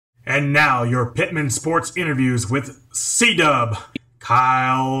And now your Pittman Sports interviews with C-Dub,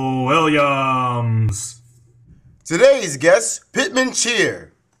 Kyle Williams. Today's guest, Pittman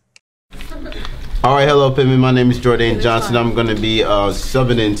Cheer. All right, hello Pittman. My name is Jordan Johnson. I'm going to be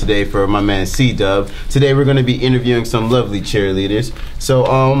subbing in today for my man C-Dub. Today we're going to be interviewing some lovely cheerleaders. So,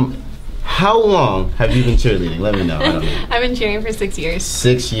 how long have you been cheerleading? Let me know. I don't know. I've been cheering for 6 years.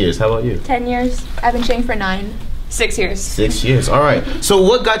 6 years. How about you? 10 years. I've been cheering for 9. 6 years. 6 years. All right. So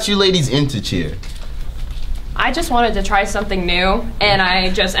what got you ladies into cheer? I just wanted to try something new, and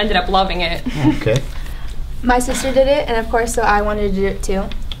I just ended up loving it. Okay. My sister did it, and of course, so I wanted to do it too.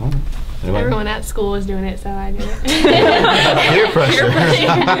 Oh. Everyone at school was doing it, so I did it. Peer pressure.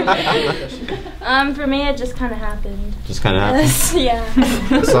 For me, it just kind of happened. Just kind of happened? Yeah.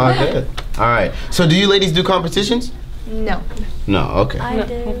 It's all good. All right. So do you ladies do competitions? No. No, okay. I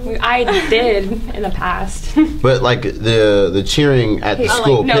did. I did in the past. But like the cheering at the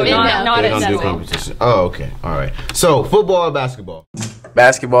school, no, Pittman, not they at don't do school. competition. Oh, okay. All right. So football or basketball?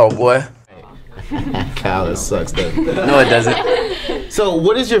 Basketball, boy. Kyle, that sucks, doesn't it? No, it doesn't. So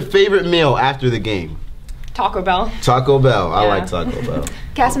what is your favorite meal after the game? Taco Bell. Taco Bell. I Yeah. like Taco Bell.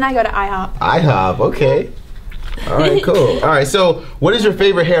 Cass and I go to IHOP. IHOP. Okay. All right. Cool. All right. So what is your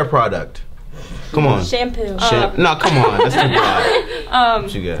favorite hair product? Come on. Shampoo. No, come on. That's too bad.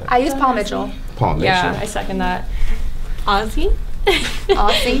 What you got? I use Paul Mitchell. Paul Mitchell. Yeah, I second that. Aussie?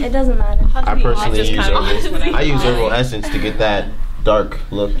 Aussie. It doesn't matter. I personally just use kinda use whatever. I use herbal essence to get that dark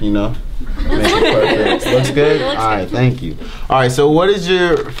look, you know. Make it perfect. Looks good? All right, thank you. All right, so what is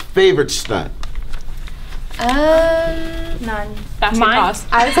your favorite stunt? None. Basket toss.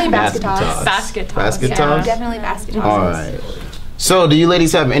 I would say basket toss. Basket toss. Basket Yeah. toss? Definitely basket toss. All right. So do you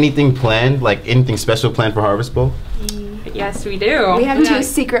ladies have anything planned, like anything special planned for Harvest Bowl? Yes, we do. We have 2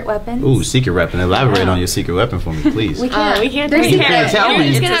 secret weapons. Ooh, secret weapon. Elaborate on your secret weapon for me, please. We can't. we can't. They're We secret. can't tell me. You're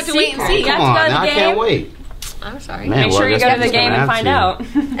It's gonna a have to wait and see. You Come have to on, go to now the I game. can't wait. I'm sorry. Man, Make well, sure I you guess go to I'm the just game gonna and have find to.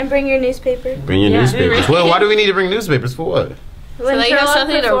 out. And bring your newspaper. Bring your newspapers. Well, why do we need to bring newspapers for what? So that you have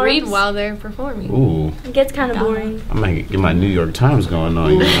something to read while they're performing. Ooh, It gets kind of boring. I might get my New York Times going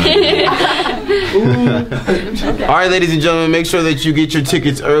on. You know? All right, ladies and gentlemen, make sure that you get your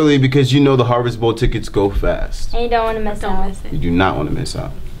tickets early because you know the Harvest Bowl tickets go fast. And you don't want to miss out. You do not want to miss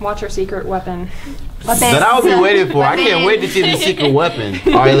out. Watch your secret weapon. That I'll be waiting for. I can't wait to see the secret weapon.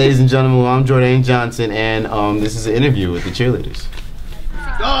 All right, ladies and gentlemen, well, I'm Jordan Johnson, and this is an interview with the cheerleaders.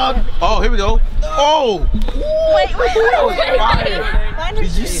 Oh, here we go. Oh! Wait.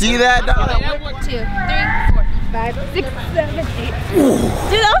 Did you see that, dog? 1, 2, 3, 4, 5, 6, 7, 8.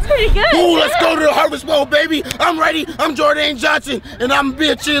 Dude, that was pretty good. Ooh, let's go to the Harvest Bowl, baby. I'm ready. I'm Jordan Johnson, and I'm gonna be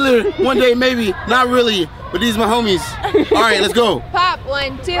a cheerleader one day, maybe. Not really, but these are my homies. All right, let's go. Pop,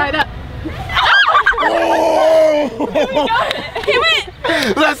 1, 2. Right up. Oh! He went.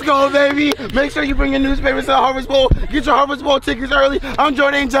 Let's go, baby. Make sure you bring your newspapers to the Harvest Bowl. Get your Harvest Bowl tickets early. I'm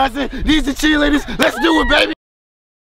Jordan Johnson. These are cheerleaders. Let's do it, baby.